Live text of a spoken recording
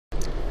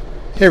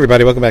Hey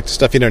everybody, welcome back to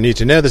Stuff You Don't Need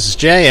to Know. This is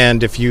Jay,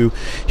 and if you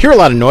hear a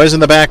lot of noise in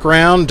the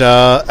background,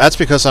 that's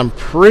because I'm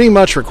pretty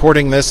much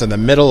recording this in the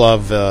middle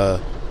of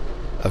a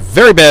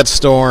very bad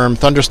storm,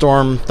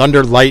 thunderstorm,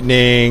 thunder,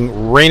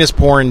 lightning, rain is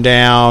pouring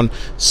down.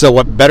 So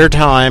what better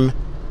time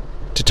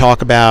to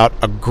talk about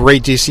a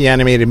great DC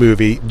animated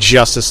movie,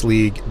 Justice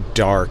League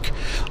Dark.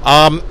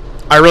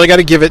 I really got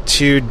to give it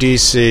to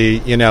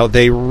DC. You know,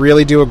 they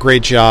really do a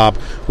great job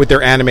with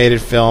their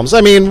animated films.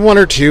 I mean, one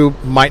or two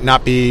might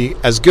not be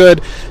as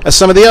good as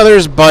some of the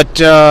others, but,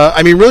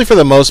 I mean, really for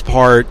the most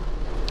part,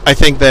 I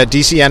think that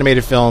DC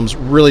animated films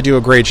really do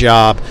a great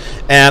job,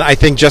 and I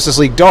think Justice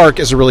League Dark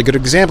is a really good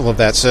example of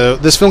that. So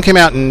this film came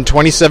out in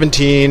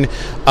 2017.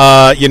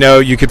 You know,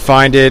 you could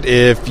find it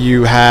if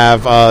you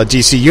have a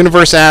DC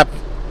Universe app.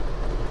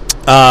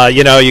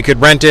 You know, you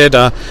could rent it.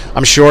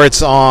 I'm sure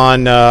it's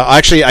on...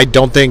 actually, I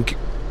don't think...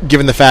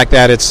 Given the fact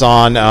that it's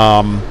on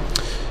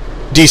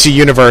DC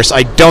Universe,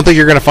 I don't think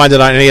you're going to find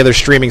it on any other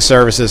streaming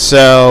services.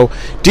 So,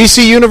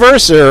 DC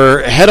Universe,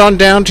 or head on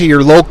down to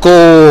your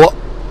local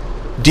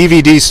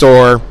DVD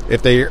store,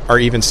 if they are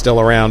even still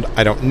around,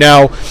 I don't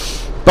know.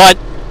 But,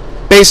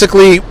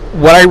 basically,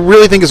 what I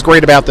really think is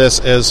great about this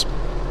is,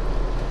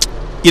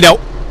 you know,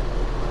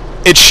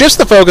 it shifts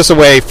the focus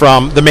away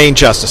from the main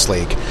Justice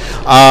League.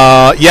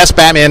 Yes,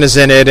 Batman is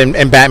in it,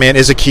 and Batman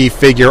is a key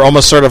figure,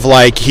 almost sort of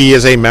like he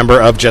is a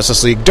member of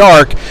Justice League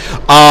Dark.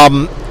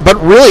 But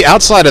really,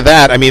 outside of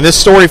that, I mean, this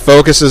story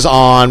focuses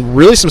on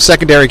really some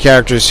secondary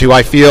characters who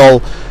I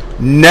feel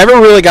never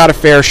really got a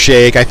fair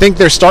shake. I think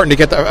they're starting to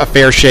get a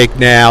fair shake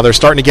now. They're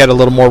starting to get a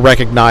little more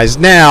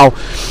recognized now.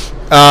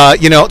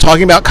 You know,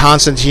 talking about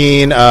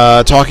Constantine,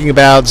 talking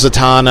about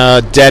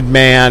Zatanna,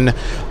 Deadman,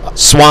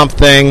 Swamp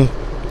Thing,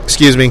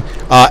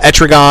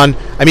 Etrigan.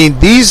 I mean,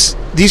 these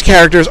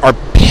characters are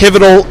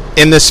pivotal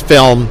in this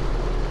film,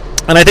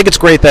 and I think it's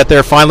great that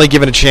they're finally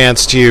given a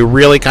chance to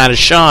really kind of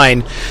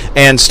shine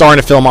and star in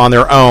a film on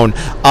their own.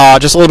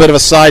 Just a little bit of a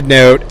side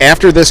note,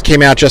 after this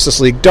came out, Justice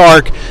League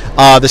Dark,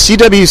 the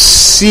CW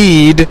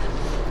Seed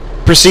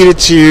proceeded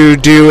to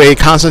do a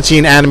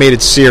Constantine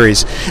animated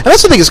series. And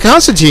that's the thing, is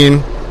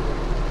Constantine's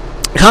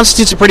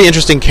a pretty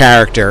interesting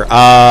character.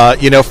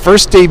 You know,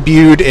 first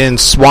debuted in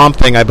Swamp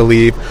Thing, I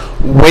believe,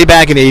 way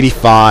back in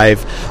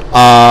 '85.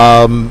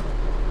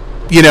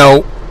 You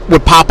know,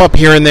 would pop up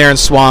here and there in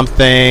Swamp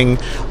Thing.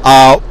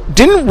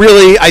 Didn't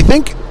really, I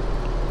think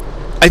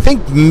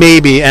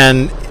maybe,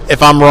 and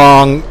if I'm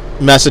wrong,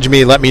 message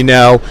me, let me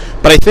know.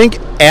 But I think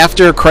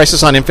after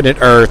Crisis on Infinite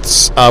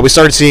Earths, we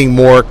started seeing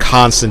more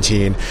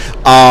Constantine.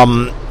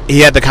 He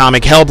had the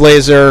comic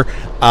Hellblazer.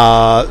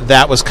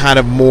 That was kind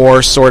of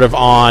more sort of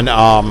on...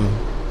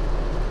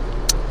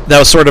 that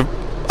was sort of...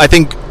 I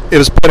think it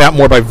was put out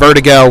more by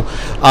Vertigo,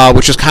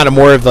 which was kind of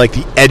more of like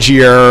the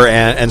edgier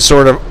and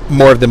sort of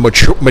more of the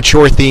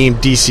mature-themed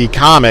DC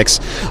Comics.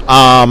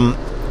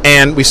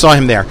 And we saw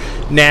him there.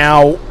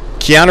 Now,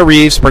 Keanu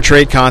Reeves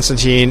portrayed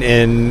Constantine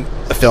in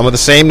a film of the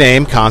same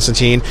name,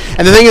 Constantine.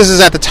 And the thing is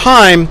at the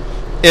time,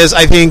 is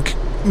I think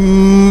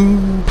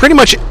pretty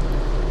much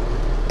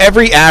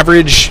every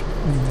average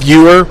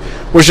viewer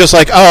was just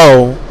like,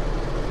 oh,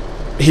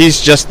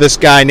 he's just this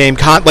guy named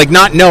like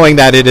not knowing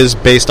that it is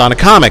based on a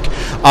comic.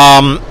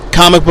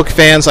 Comic book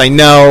fans, I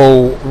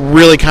know,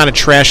 really kind of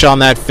trash on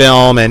that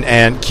film and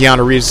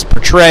Keanu Reeves'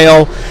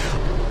 portrayal.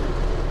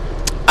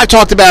 I've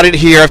talked about it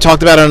here. I've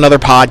talked about it on other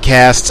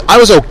podcasts. I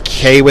was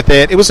okay with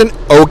it. It was an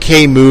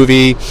okay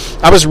movie.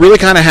 I was really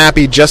kind of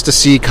happy just to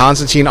see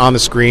Constantine on the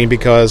screen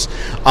because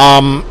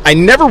I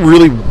never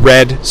really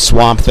read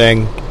Swamp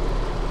Thing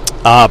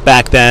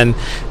back then,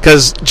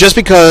 because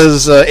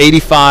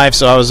 85,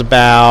 so I was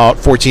about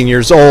 14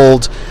 years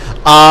old.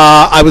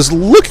 I was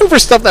looking for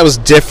stuff that was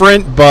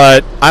different,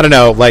 but I don't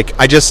know, like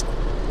I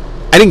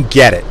didn't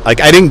get it.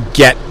 Like I didn't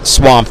get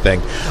Swamp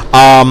Thing.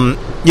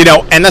 You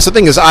know, and that's the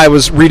thing, is I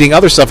was reading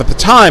other stuff at the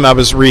time. I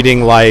was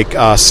reading like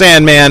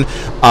Sandman,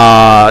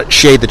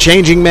 Shade the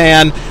Changing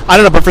Man. I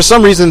don't know, but for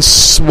some reason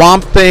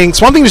Swamp Thing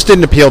just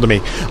didn't appeal to me.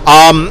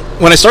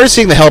 When I started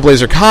seeing the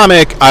Hellblazer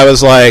comic, I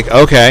was like,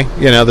 okay,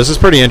 you know, this is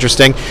pretty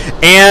interesting.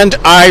 And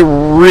I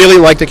really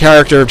liked the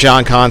character of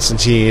John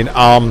Constantine.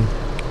 I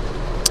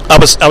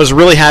was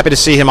really happy to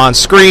see him on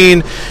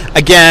screen.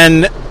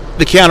 Again,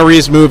 the Keanu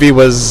Reeves movie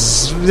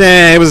was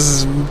it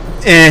was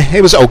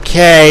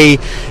okay.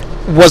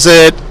 Was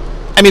it?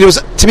 I mean,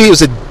 to me, it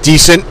was a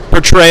decent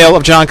portrayal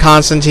of John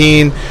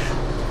Constantine.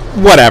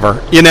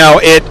 Whatever, you know.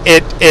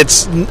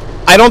 It's.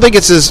 I don't think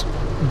it's as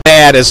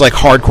bad as like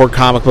hardcore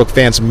comic book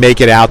fans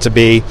make it out to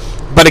be.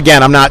 But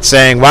again, I'm not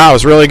saying, wow, it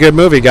was a really good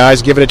movie,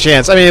 guys. Give it a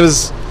chance. I mean, it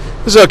was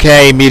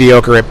okay,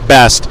 mediocre at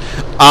best.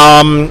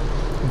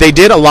 They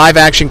did a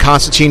live-action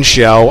Constantine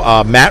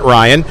show. Matt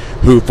Ryan,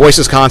 who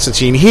voices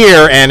Constantine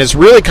here, and is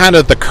really kind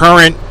of the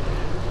current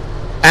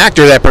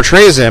actor that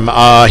portrays him.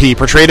 He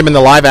portrayed him in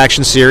the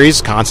live-action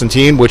series,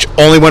 Constantine, which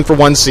only went for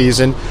one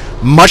season.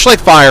 Much like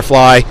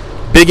Firefly,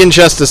 big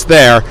injustice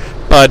there.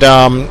 But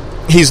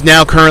he's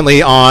now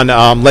currently on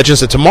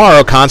Legends of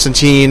Tomorrow.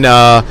 Constantine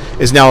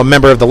is now a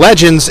member of the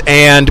Legends,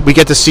 and we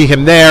get to see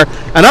him there.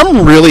 And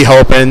I'm really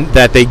hoping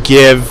that they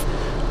give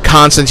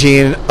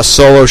Constantine a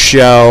solo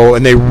show,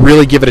 and they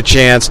really give it a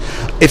chance.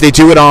 If they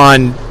do it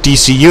on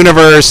DC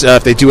Universe,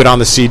 if they do it on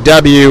the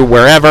CW,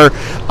 wherever.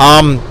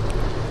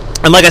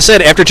 And like I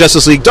said, after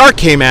Justice League Dark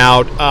came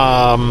out,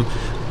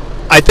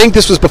 I think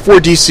this was before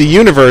DC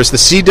Universe. The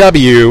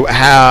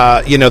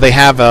CW, they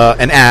have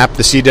an app,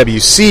 the CW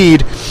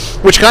Seed,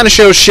 which kind of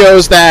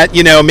shows that,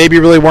 maybe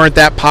really weren't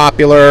that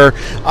popular.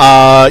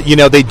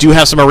 They do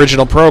have some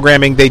original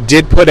programming. They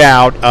did put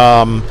out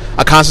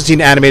a Constantine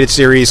animated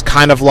series,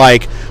 kind of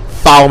like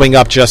following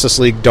up Justice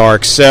League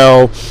Dark.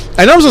 So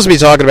I know I'm supposed to be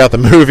talking about the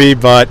movie,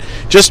 but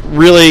just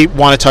really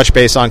want to touch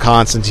base on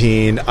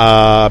Constantine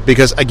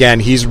because, again,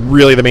 he's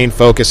really the main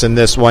focus in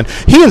this one.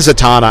 He and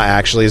Zatanna,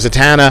 actually.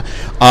 Zatanna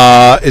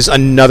is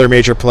another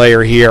major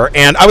player here,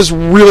 and I was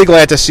really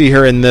glad to see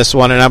her in this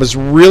one, and I was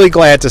really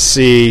glad to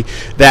see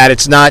that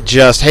it's not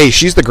just, hey,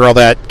 she's the girl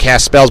that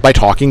casts spells by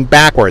talking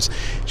backwards.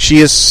 She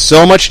is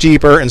so much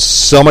deeper and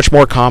so much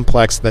more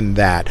complex than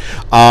that.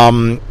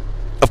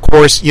 Of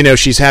course,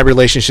 she's had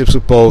relationships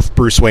with both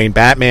Bruce Wayne,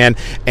 Batman,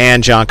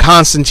 and John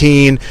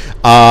Constantine,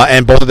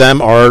 and both of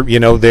them are,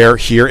 they're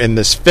here in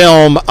this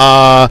film.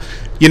 Her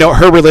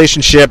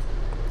relationship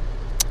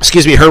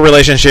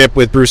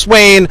with Bruce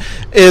Wayne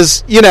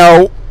is,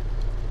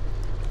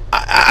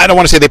 I don't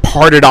want to say they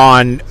parted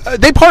on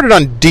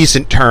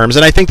decent terms,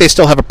 and I think they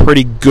still have a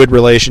pretty good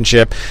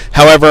relationship.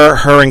 However,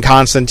 her and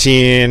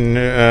Constantine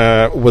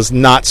was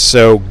not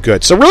so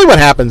good. So really what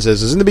happens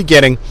is in the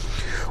beginning,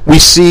 we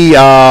see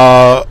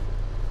one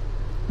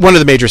of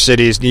the major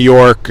cities, New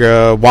York,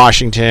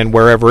 Washington,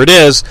 wherever it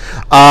is,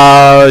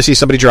 see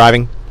somebody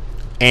driving,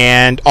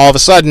 and all of a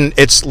sudden,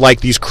 it's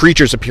like these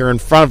creatures appear in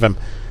front of him.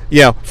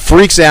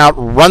 Freaks out,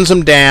 runs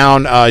him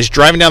down, he's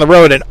driving down the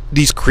road, and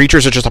these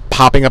creatures are just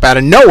popping up out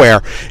of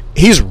nowhere.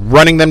 He's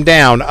running them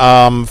down.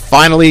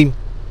 Finally,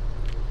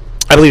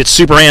 I believe it's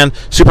Superman.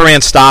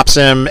 Superman stops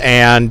him,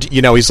 and,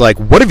 he's like,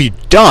 what have you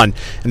done?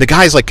 And the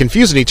guy's,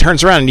 confused, and he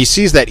turns around, and he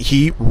sees that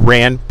he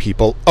ran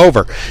people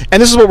over.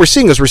 And this is what we're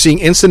seeing, we're seeing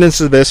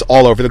incidents of this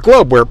all over the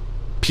globe, where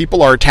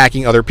people are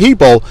attacking other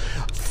people,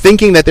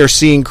 thinking that they're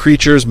seeing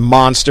creatures,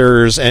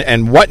 monsters,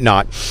 and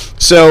whatnot.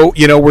 So,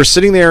 we're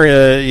sitting there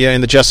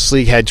in the Justice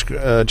League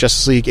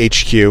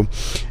HQ,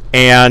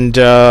 and,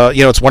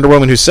 it's Wonder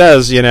Woman who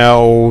says,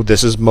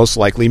 this is most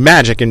likely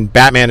magic. And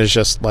Batman is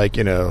just like,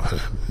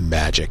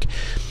 magic.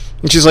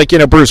 And she's like,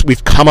 Bruce,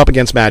 we've come up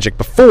against magic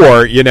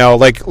before,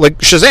 like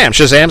Shazam.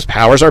 Shazam's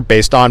powers are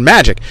based on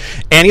magic.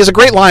 And he has a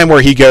great line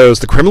where he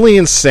goes, the criminally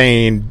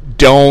insane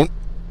don't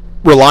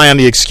rely on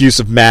the excuse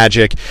of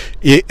magic.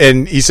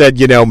 And he said,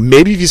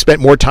 maybe if you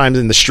spent more time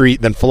in the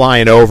street than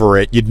flying over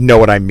it, you'd know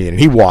what I mean. And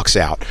he walks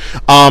out.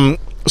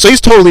 So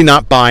he's totally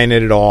not buying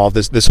it at all,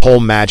 this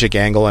whole magic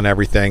angle and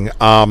everything,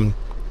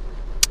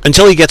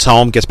 until he gets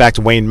home, gets back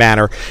to Wayne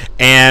Manor,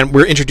 and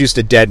we're introduced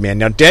to Deadman.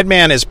 Now,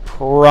 Deadman is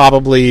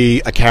probably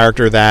a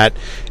character that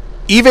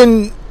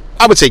even,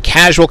 I would say,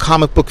 casual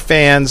comic book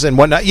fans and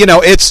whatnot,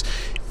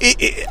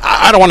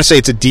 I don't want to say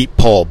it's a deep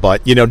pull,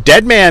 but,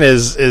 Deadman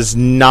is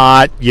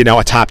not,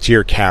 a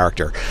top-tier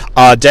character.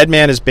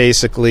 Deadman is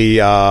basically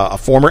a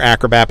former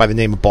acrobat by the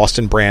name of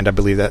Boston Brand. I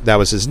believe that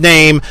was his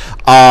name.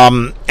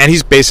 And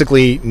he's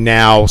basically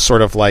now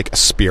sort of like a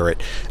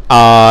spirit.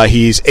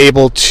 He's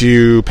able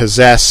to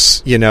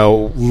possess,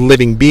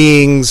 living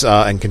beings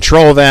and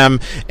control them.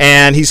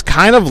 And he's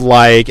kind of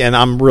like, and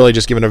I'm really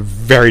just giving a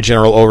very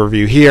general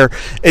overview here.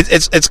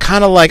 It's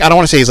kind of like, I don't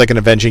want to say he's like an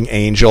avenging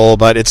angel,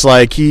 but it's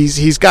like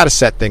he's got to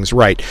set things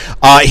right.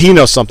 He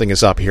knows something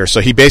is up here, so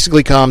he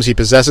basically comes. He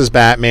possesses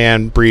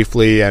Batman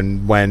briefly,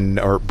 and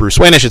or Bruce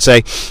Wayne, I should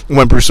say,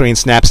 when Bruce Wayne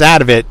snaps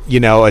out of it,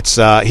 it's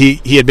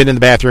he had been in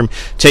the bathroom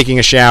taking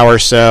a shower,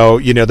 so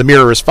the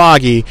mirror is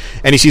foggy,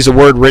 and he sees a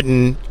word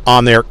written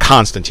on there,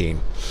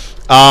 Constantine.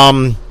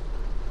 So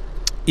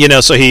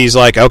he's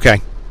like,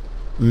 okay,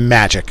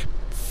 magic,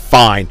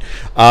 fine.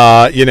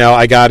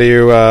 I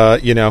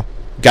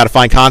got to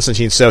find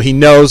Constantine. So he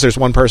knows there's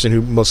one person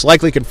who most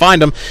likely can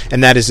find him,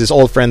 and that is his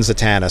old friend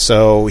Zatanna.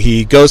 So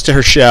he goes to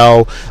her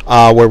show,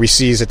 where we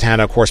see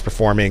Zatanna, of course,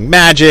 performing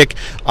magic.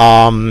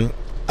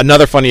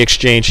 Another funny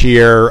exchange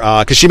here,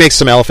 because she makes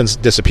some elephants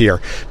disappear,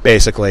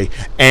 basically.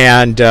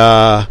 And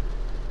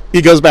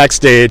he goes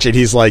backstage, and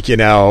he's like,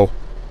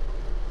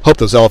 hope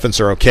those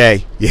elephants are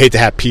okay. You hate to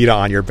have PETA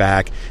on your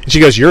back. And she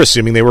goes, you're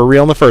assuming they were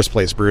real in the first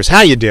place, Bruce.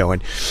 How you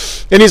doing?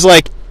 And he's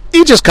like,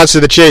 he just cuts to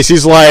the chase.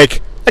 He's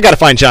like, I gotta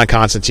find John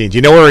Constantine. Do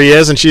you know where he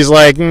is? And she's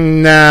like,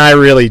 nah, I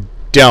really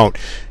don't.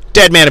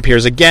 Deadman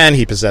appears again.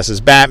 He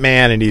possesses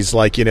Batman, and he's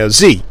like,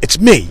 Z, it's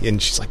me.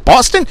 And she's like,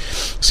 Boston?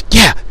 He's like,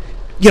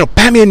 yeah.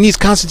 Batman needs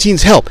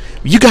Constantine's help.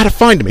 You gotta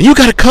find him, and you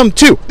gotta come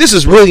too. This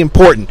is really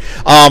important.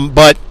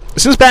 But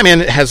since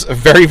Batman has a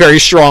very, very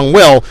strong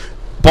will,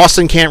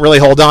 Boston can't really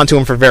hold on to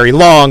him for very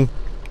long.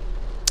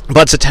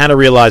 But Zatanna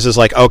realizes,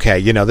 like,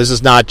 okay, this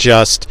is not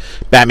just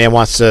Batman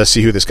wants to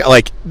see who this guy,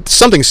 like,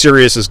 something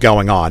serious is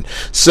going on.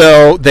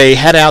 So they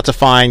head out to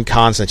find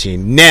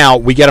Constantine. Now,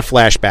 we get a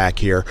flashback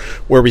here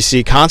where we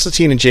see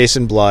Constantine and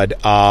Jason Blood.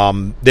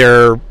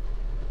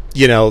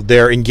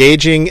 They're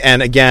engaging,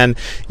 and again,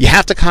 you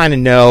have to kind of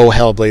know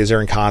Hellblazer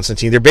and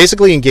Constantine. They're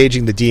basically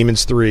engaging the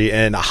Demons 3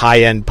 in a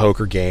high-end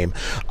poker game.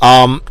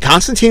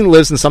 Constantine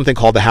lives in something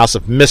called the House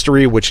of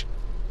Mystery, which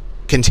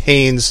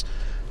contains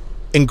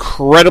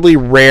incredibly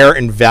rare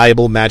and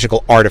valuable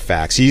magical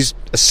artifacts. He's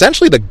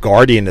essentially the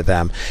guardian of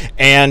them,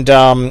 and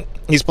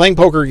he's playing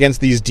poker against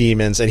these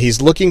demons, and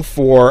he's looking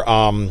for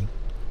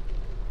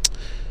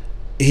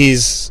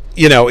he's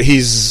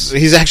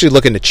actually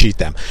looking to cheat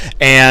them,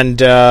 and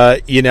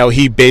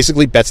he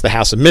basically bets the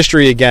House of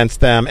Mystery against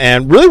them.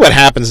 And really what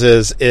happens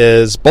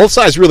is both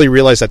sides really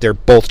realize that they're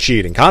both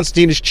cheating.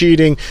 Constantine is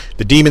cheating,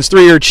 the Demons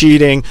 3 are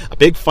cheating, a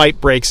big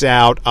fight breaks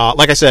out.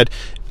 Like I said,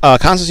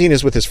 Constantine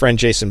is with his friend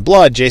Jason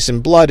Blood.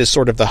 Jason Blood is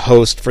sort of the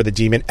host for the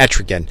demon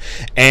Etrigan.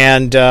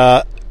 And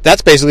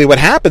that's basically what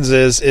happens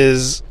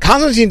is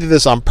Constantine did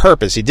this on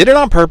purpose. He did it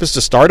on purpose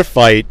to start a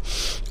fight,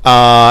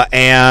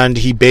 and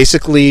he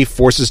basically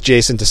forces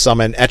Jason to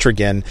summon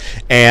Etrigan.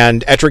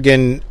 And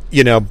Etrigan,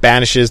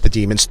 banishes the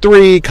Demons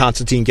 3.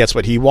 Constantine gets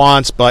what he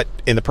wants, but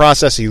in the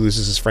process, he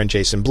loses his friend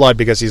Jason Blood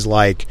because he's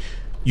like,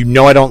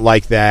 I don't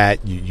like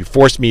that. You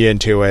forced me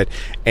into it,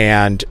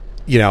 and,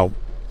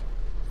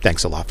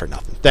 thanks a lot for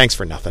nothing. Thanks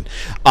for nothing.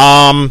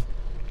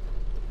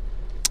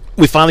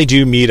 We finally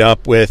do meet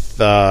up with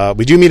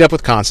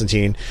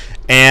Constantine,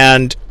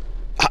 and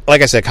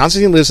like I said,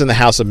 Constantine lives in the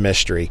House of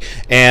Mystery,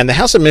 and the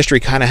House of Mystery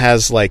kind of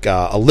has like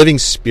a living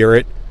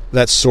spirit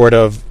that's sort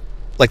of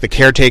like the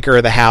caretaker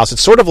of the house.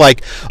 It's sort of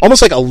like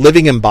almost like a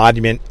living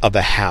embodiment of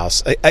the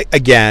house.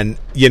 Again,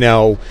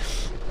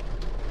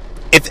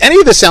 if any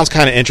of this sounds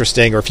kind of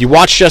interesting, or if you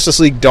watch Justice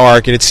League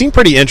Dark and it seemed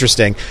pretty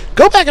interesting,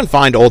 go back and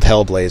find old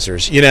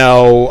Hellblazers,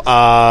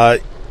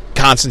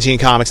 Constantine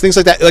comics, things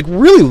like that. Like,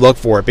 really look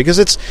for it, because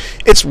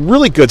it's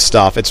really good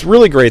stuff. It's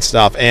really great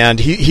stuff, and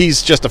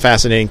he's just a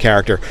fascinating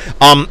character.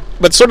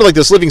 But sort of like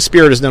this living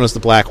spirit is known as the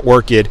Black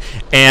Orchid.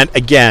 And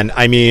again,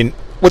 I mean,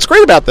 what's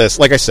great about this,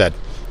 like I said,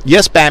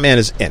 yes, Batman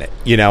is in it,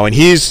 and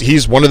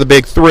he's one of the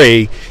big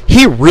three.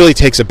 He really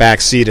takes a back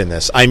seat in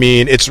this. I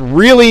mean, it's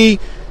really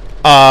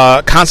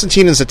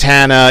Constantine and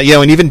Zatanna,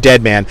 and even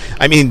Deadman.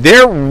 I mean,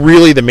 they're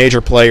really the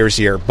major players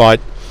here, but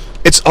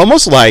it's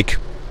almost like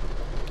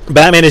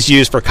Batman is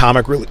used for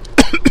comic relief.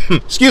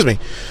 Excuse me.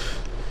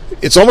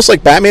 It's almost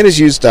like Batman is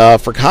used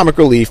for comic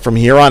relief from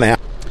here on out,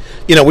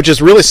 which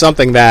is really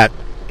something that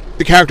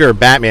the character of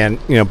Batman,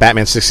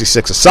 Batman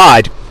 66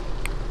 aside,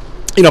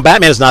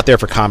 Batman is not there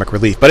for comic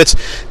relief, but it's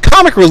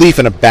comic relief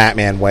in a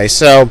Batman way.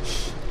 So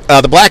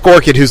the Black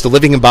Orchid, who's the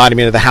living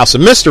embodiment of the House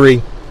of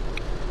Mystery,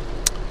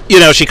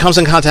 she comes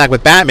in contact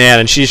with Batman,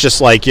 and she's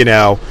just like, you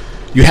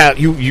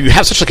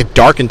have such like a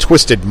dark and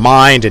twisted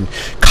mind, and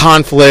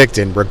conflict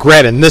and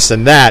regret and this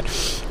and that.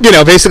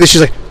 Basically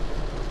she's like,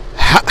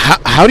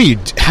 how do you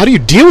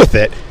deal with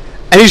it?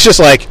 And he's just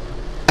like,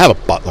 I have a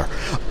butler.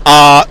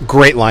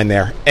 Great line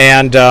there.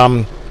 And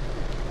they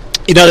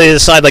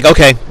decide, like,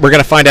 okay, we're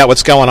going to find out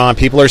what's going on.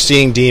 People are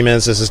seeing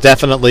demons. This is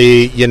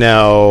definitely,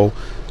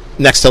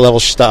 next to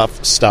level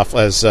stuff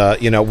as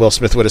Will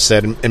Smith would have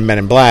said in Men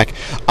in Black.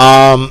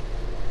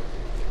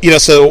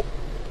 So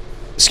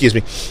excuse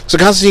me. So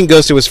Constantine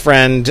goes to his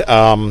friend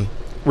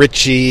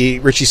Richie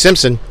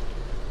Simpson.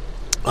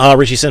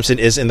 Richie Simpson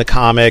is in the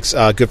comics,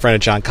 a good friend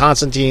of John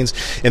Constantine's.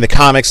 In the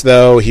comics,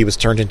 though, he was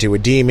turned into a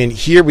demon.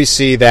 Here we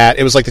see that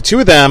it was like the two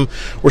of them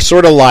were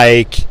sort of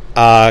like,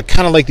 kind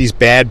of like these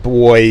bad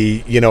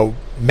boy,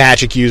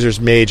 magic users,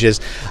 mages.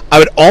 I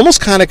would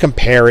almost kind of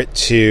compare it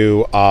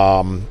to,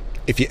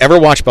 if you ever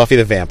watch Buffy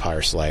the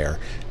Vampire Slayer,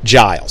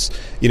 Giles.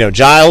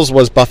 Giles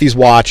was Buffy's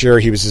watcher.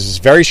 He was this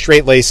very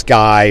straight-laced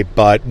guy,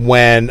 but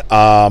when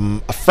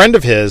a friend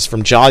of his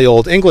from jolly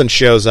old England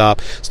shows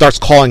up, starts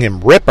calling him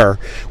Ripper,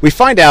 we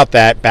find out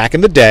that back in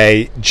the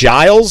day,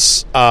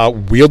 Giles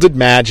wielded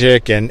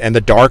magic and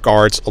the dark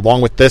arts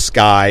along with this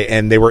guy,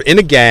 and they were in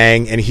a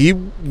gang, and he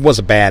was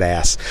a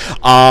badass.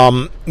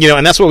 And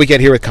that's what we get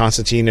here with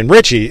Constantine and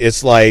Richie.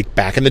 It's like,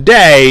 back in the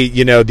day,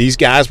 these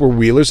guys were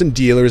wheelers and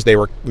dealers. They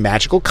were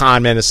magical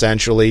con men,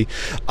 essentially.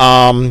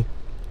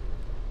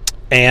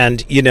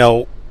 And,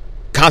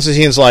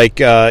 Constantine's like,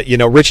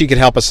 Richie can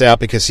help us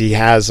out because he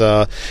has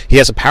a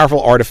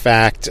powerful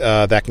artifact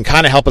that can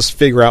kind of help us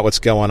figure out what's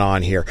going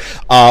on here.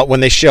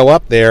 When they show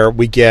up there,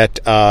 we get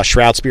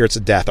Shroud Spirits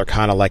of Death are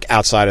kind of like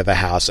outside of the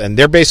house, and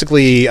they're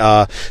basically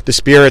the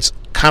spirits,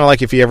 kind of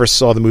like if you ever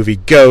saw the movie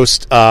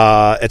Ghost.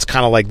 It's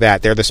kind of like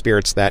that. They're the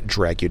spirits that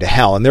drag you to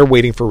hell, and they're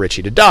waiting for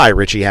Richie to die.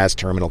 Richie has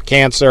terminal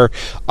cancer.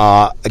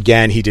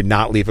 Again, he did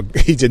not lead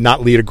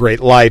a great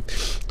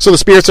life. So the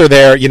spirits are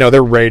there.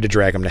 They're ready to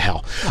drag him to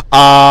hell.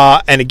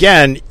 And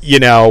again,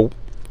 of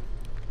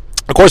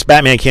course,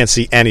 Batman can't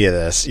see any of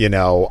this.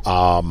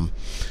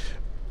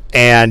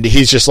 And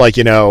he's just like,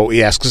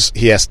 he asks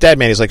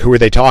Deadman, he's like, who are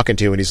they talking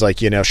to? And he's like,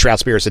 Shroud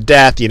Spirits of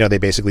Death. They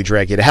basically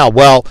drag you to hell.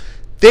 Well,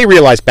 they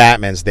realize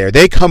Batman's there.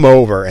 They come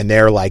over and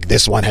they're like,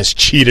 this one has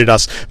cheated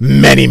us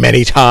many,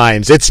 many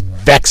times. It's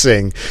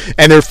vexing.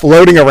 And they're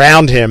floating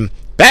around him.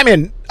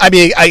 Batman, I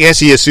mean, I guess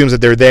he assumes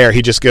that they're there.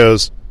 He just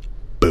goes,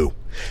 boo.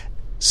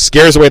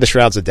 Scares away the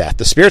Shrouds of Death.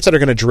 The spirits that are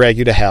going to drag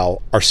you to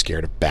hell are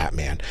scared of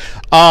Batman.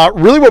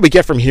 Really what we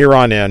get from here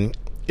on in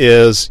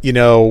is,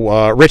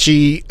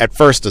 Richie at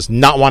first does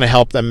not want to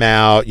help them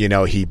out.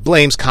 He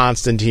blames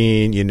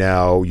Constantine.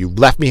 You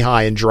left me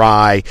high and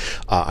dry.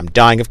 I'm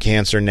dying of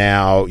cancer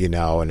now,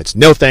 and it's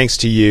no thanks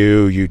to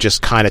you. You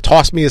just kind of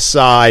toss me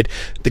aside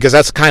because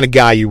that's the kind of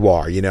guy you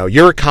are.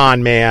 You're a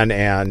con man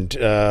and,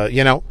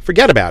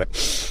 forget about it.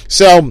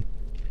 So,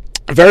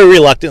 very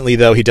reluctantly,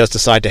 though, he does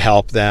decide to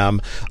help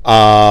them.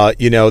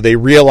 They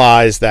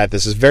realize that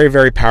this is very,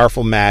 very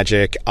powerful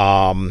magic.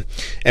 And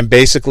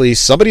basically,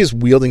 somebody is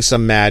wielding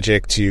some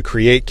magic to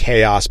create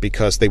chaos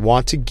because they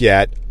want to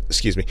get,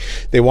 something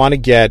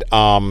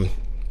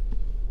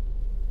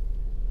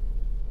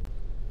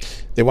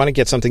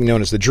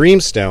known as the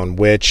Dreamstone,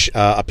 which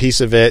a piece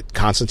of it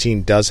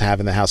Constantine does have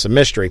in the House of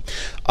Mystery.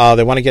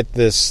 They want to get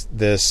this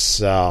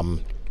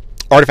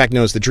artifact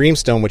known as the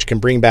Dreamstone, which can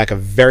bring back a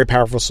very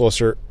powerful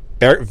sorcerer.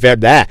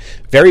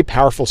 Very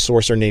powerful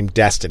sorcerer named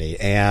Destiny,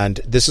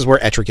 and this is where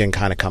Etrigan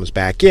kind of comes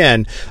back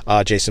in.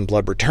 Jason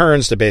Blood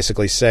returns to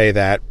basically say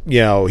that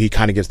he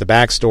kind of gives the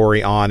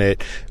backstory on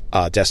it.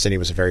 Destiny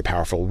was a very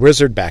powerful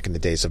wizard back in the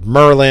days of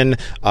Merlin.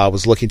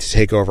 Was looking to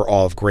take over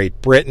all of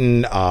Great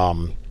Britain.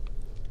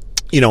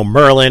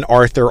 Merlin,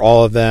 Arthur,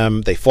 all of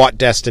them, they fought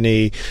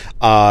Destiny.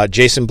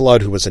 Jason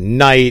Blood, who was a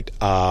knight,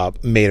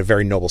 made a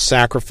very noble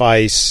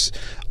sacrifice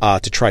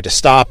to try to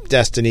stop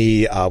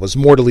Destiny, was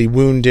mortally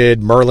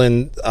wounded.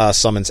 Merlin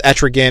summons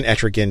Etrigan.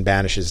 Etrigan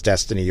banishes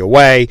Destiny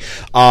away.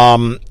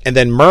 And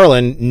then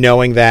Merlin,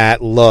 knowing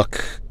that,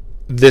 look,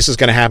 this is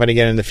going to happen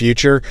again in the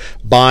future,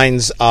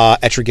 binds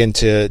Etrigan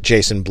to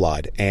Jason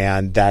Blood.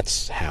 And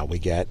that's how we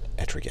get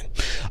Etrigan.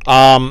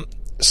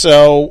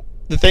 So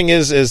the thing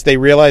is they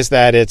realize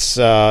that it's,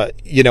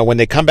 when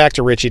they come back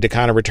to Richie to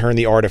kind of return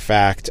the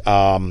artifact,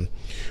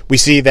 we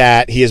see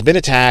that he has been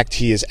attacked.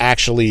 He is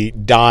actually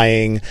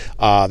dying.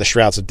 The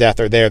Shrouds of Death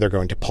are there. They're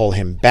going to pull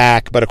him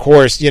back. But of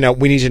course, we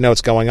need to know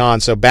what's going on.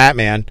 So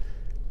Batman,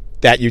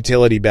 that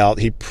utility belt,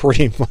 he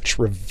pretty much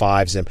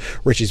revives him.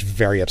 Richie's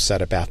very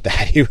upset about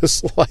that. He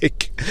was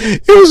like,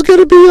 it was going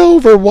to be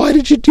over. Why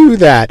did you do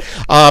that?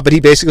 But he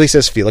basically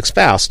says, Felix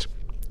Faust,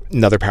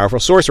 another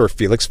powerful sorcerer.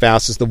 Felix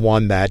Faust is the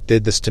one that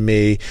did this to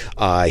me.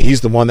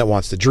 He's the one that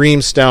wants the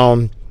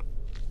Dreamstone.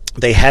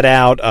 They head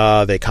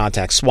out, they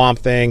contact Swamp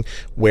Thing.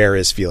 Where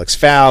is Felix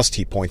Faust?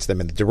 He points them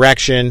in the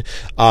direction.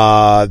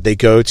 They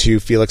go to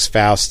Felix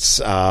Faust's,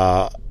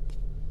 I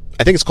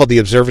think it's called the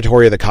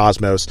Observatory of the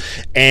Cosmos.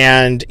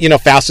 And,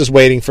 Faust is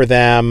waiting for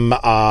them.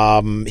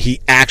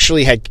 He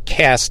actually had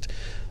cast,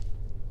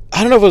 I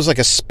don't know if it was like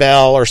a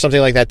spell or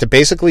something like that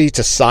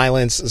to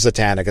silence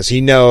Zatanna, because he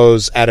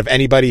knows out of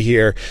anybody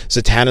here,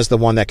 Zatanna's the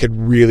one that could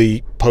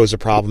really pose a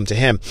problem to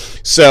him.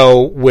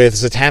 So with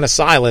Zatanna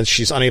silenced,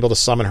 she's unable to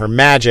summon her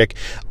magic,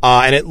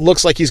 and it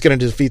looks like he's going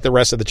to defeat the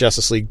rest of the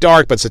Justice League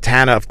Dark, but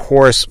Zatanna, of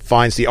course,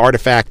 finds the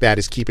artifact that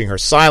is keeping her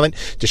silent,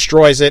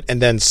 destroys it,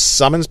 and then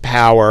summons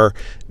power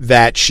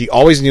that she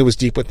always knew was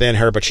deep within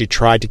her, but she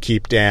tried to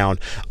keep down.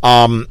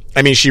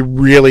 She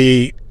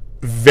really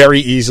very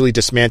easily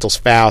dismantles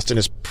Faust and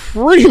is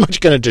pretty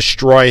much going to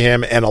destroy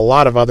him and a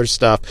lot of other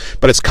stuff.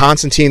 But it's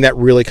Constantine that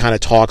really kind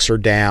of talks her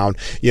down,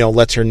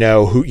 lets her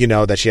know who,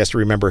 that she has to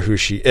remember who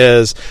she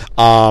is.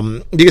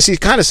 Because he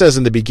kind of says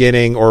in the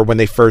beginning, or when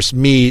they first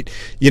meet,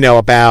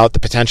 about the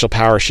potential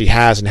power she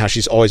has and how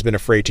she's always been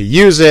afraid to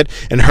use it.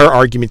 And her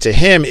argument to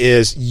him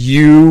is,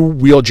 you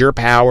wield your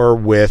power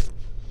with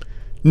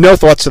no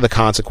thoughts to the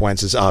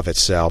consequences of it.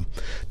 So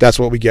that's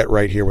what we get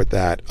right here with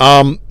that.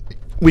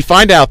 We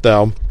find out,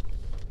 though,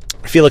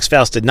 Felix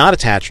Faust did not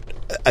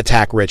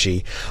attack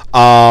Richie.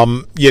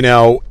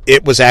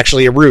 It was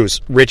actually a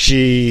ruse.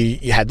 Richie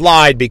had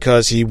lied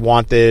because he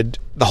wanted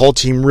the whole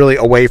team really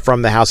away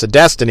from the House of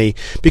Destiny,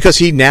 because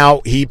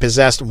he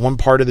possessed one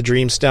part of the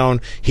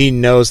Dreamstone. He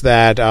knows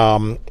that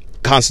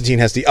Constantine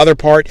has the other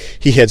part.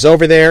 He heads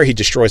over there. He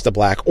destroys the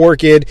Black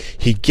Orchid.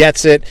 He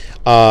gets it.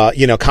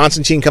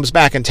 Constantine comes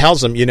back and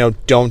tells him,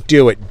 don't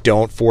do it.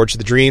 Don't forge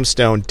the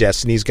Dreamstone.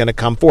 Destiny's going to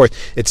come forth.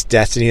 It's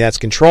Destiny that's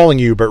controlling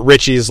you. But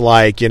Richie's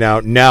like,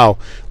 no,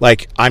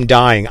 I'm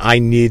dying. I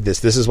need this.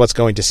 This is what's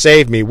going to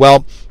save me.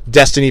 Well,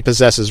 Destiny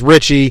possesses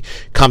Richie,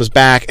 comes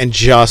back, and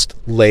just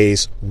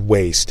lays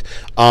waste.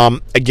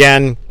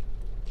 Again,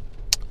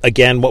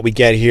 what we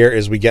get here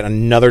is we get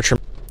another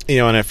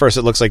and at first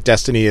it looks like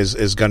Destiny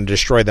is going to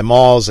destroy them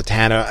all.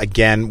 Zatanna,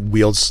 again,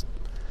 wields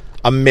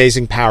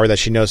amazing power that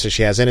she knows that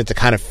she has in it to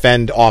kind of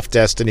fend off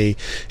Destiny.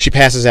 She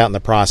passes out in the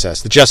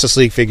process. The Justice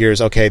League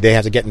figures, okay, they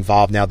have to get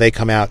involved now. They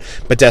come out,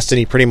 but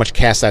Destiny pretty much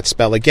casts that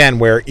spell again,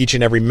 where each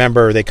and every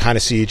member, they kind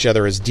of see each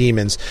other as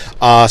demons.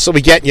 So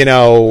we get,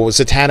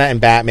 Zatanna and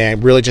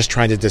Batman really just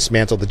trying to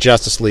dismantle the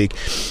Justice League.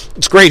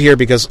 It's great here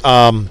because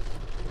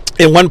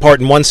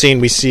in one scene,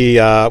 we see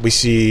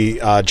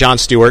John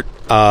Stewart,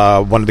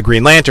 one of the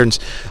Green Lanterns.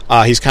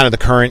 He's kind of the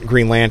current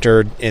Green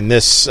Lantern in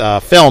this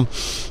film.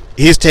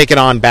 He's taken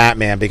on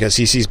Batman because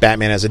he sees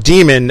Batman as a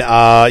demon,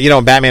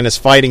 and Batman is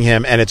fighting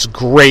him, and it's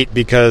great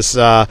because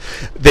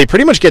they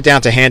pretty much get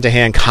down to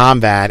hand-to-hand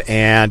combat,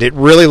 and it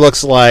really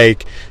looks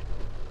like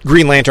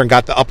Green Lantern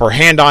got the upper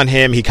hand on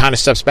him. He kind of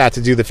steps back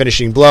to do the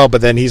finishing blow,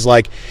 but then he's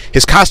like,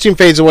 his costume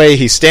fades away,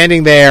 he's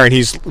standing there, and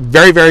he's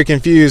very, very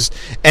confused,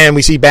 and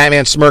we see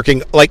Batman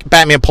smirking, like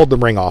Batman pulled the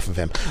ring off of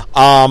him.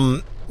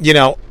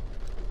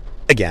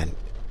 Again,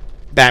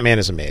 Batman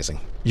is amazing.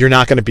 You're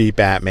not going to beat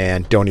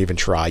Batman. Don't even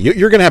try.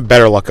 You're going to have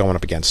better luck going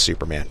up against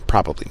Superman.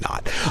 Probably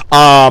not.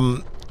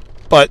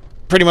 But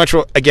pretty much,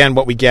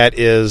 what we get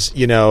is,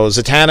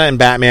 Zatanna and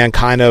Batman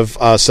kind of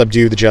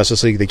subdue the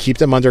Justice League. They keep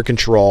them under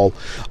control.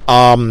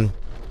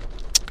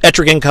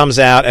 Etrigan comes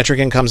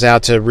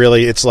out to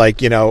really, it's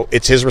like,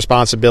 it's his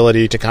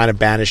responsibility to kind of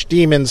banish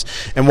demons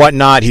and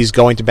whatnot. He's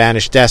going to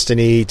banish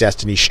Destiny.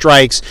 Destiny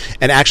strikes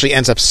and actually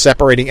ends up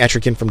separating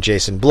Etrigan from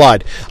Jason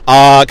Blood.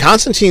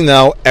 Constantine,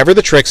 though, ever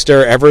the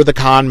trickster, ever the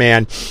con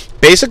man,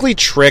 basically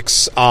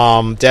tricks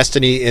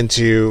Destiny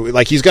into,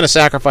 like, he's going to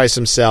sacrifice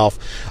himself.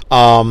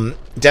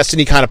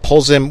 Destiny kind of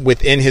pulls him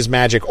within his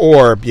magic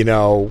orb,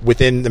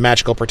 within the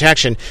magical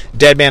protection.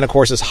 Deadman, of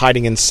course, is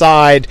hiding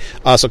inside.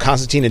 So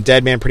Constantine and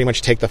Deadman pretty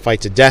much take the fight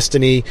to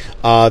Destiny.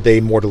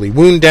 They mortally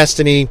wound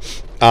Destiny.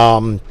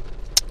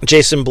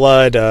 Jason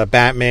Blood,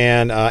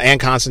 Batman, and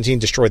Constantine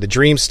destroy the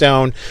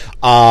Dreamstone.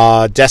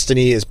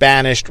 Destiny is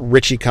banished.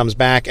 Richie comes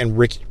back, and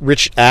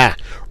Richie.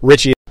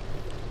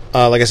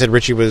 Like I said,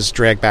 Richie was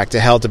dragged back to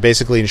hell to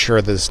basically ensure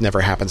this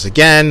never happens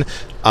again.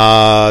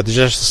 The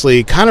Justice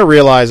League kind of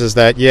realizes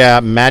that,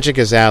 magic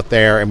is out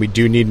there, and we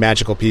do need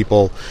magical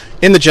people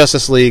in the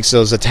Justice League.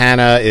 So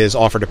Zatanna is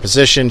offered a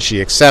position.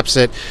 She accepts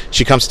it.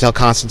 She comes to tell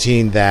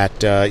Constantine that,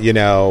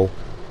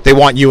 they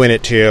want you in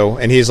it too.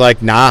 And he's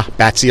like, nah,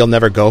 Batsea'll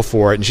never go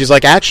for it. And she's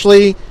like,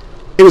 actually,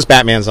 it was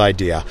Batman's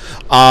idea.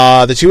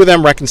 The two of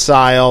them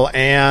reconcile,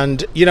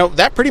 and,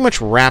 that pretty much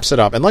wraps it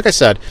up. And like I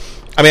said,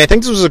 I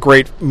think this was a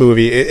great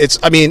movie.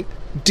 The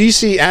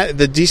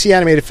DC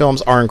animated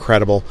films are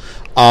incredible.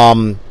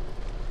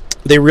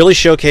 They really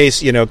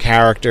showcase,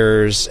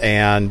 characters,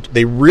 and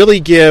they really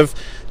give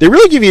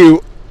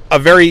you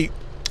a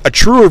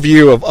truer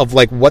view of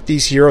like what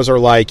these heroes are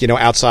like,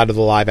 outside of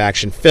the live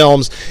action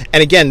films.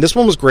 And again, this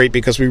one was great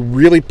because we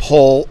really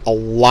pull a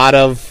lot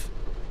of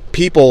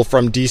people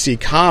from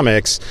DC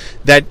Comics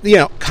that,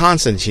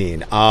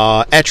 Constantine,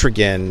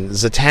 Etrigan,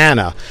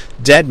 Zatanna,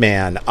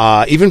 Deadman,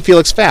 even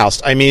Felix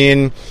Faust.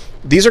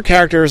 These are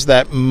characters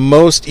that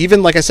most,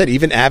 even like I said,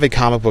 even avid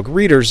comic book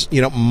readers,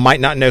 might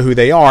not know who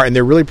they are, and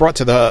they're really brought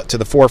to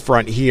the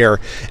forefront here.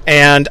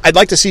 And I'd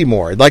like to see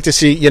more. I'd like to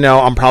see,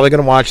 I'm probably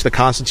going to watch the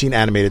Constantine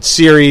animated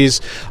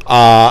series.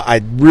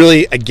 I'd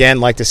really, again,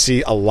 like to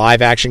see a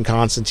live action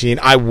Constantine.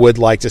 I would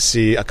like to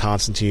see a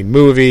Constantine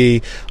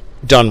movie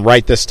done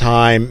right this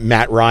time.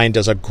 Matt Ryan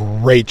does a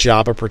great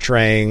job of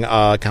portraying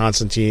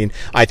Constantine.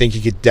 I think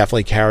he could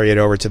definitely carry it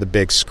over to the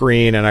big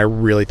screen, and I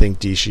really think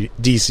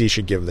DC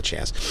should give him the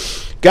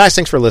chance. Guys,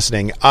 thanks for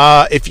listening.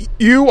 If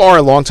you are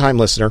a longtime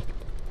listener,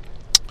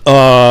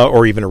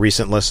 or even a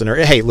recent listener,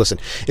 hey, listen,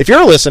 if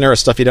you're a listener of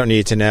Stuff You Don't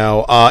Need to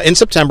Know, in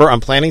September,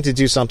 I'm planning to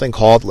do something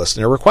called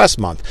Listener Request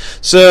Month.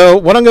 So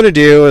what I'm going to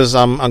do is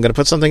I'm going to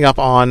put something up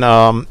on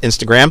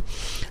Instagram.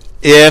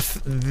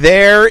 If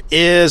there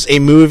is a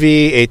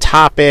movie, a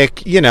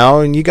topic,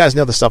 and you guys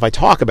know the stuff I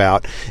talk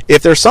about,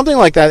 if there's something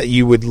like that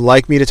you would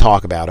like me to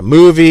talk about, a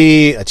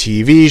movie, a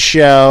TV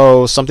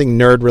show, something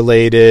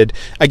nerd-related,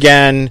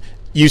 again,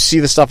 you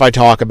see the stuff I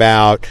talk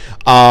about,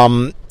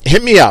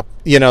 hit me up.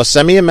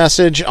 Send me a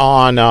message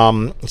on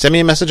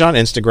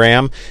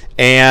Instagram,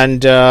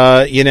 and,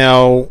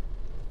 I'll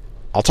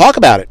talk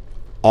about it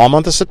all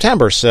month of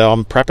September, so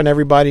I'm prepping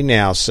everybody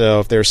now. So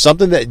if there's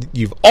something that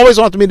you've always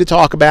wanted me to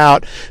talk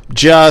about,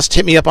 just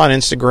hit me up on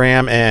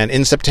Instagram, and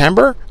in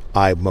September,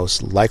 I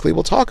most likely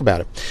will talk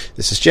about it.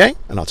 This is Jay,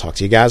 and I'll talk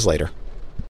to you guys later.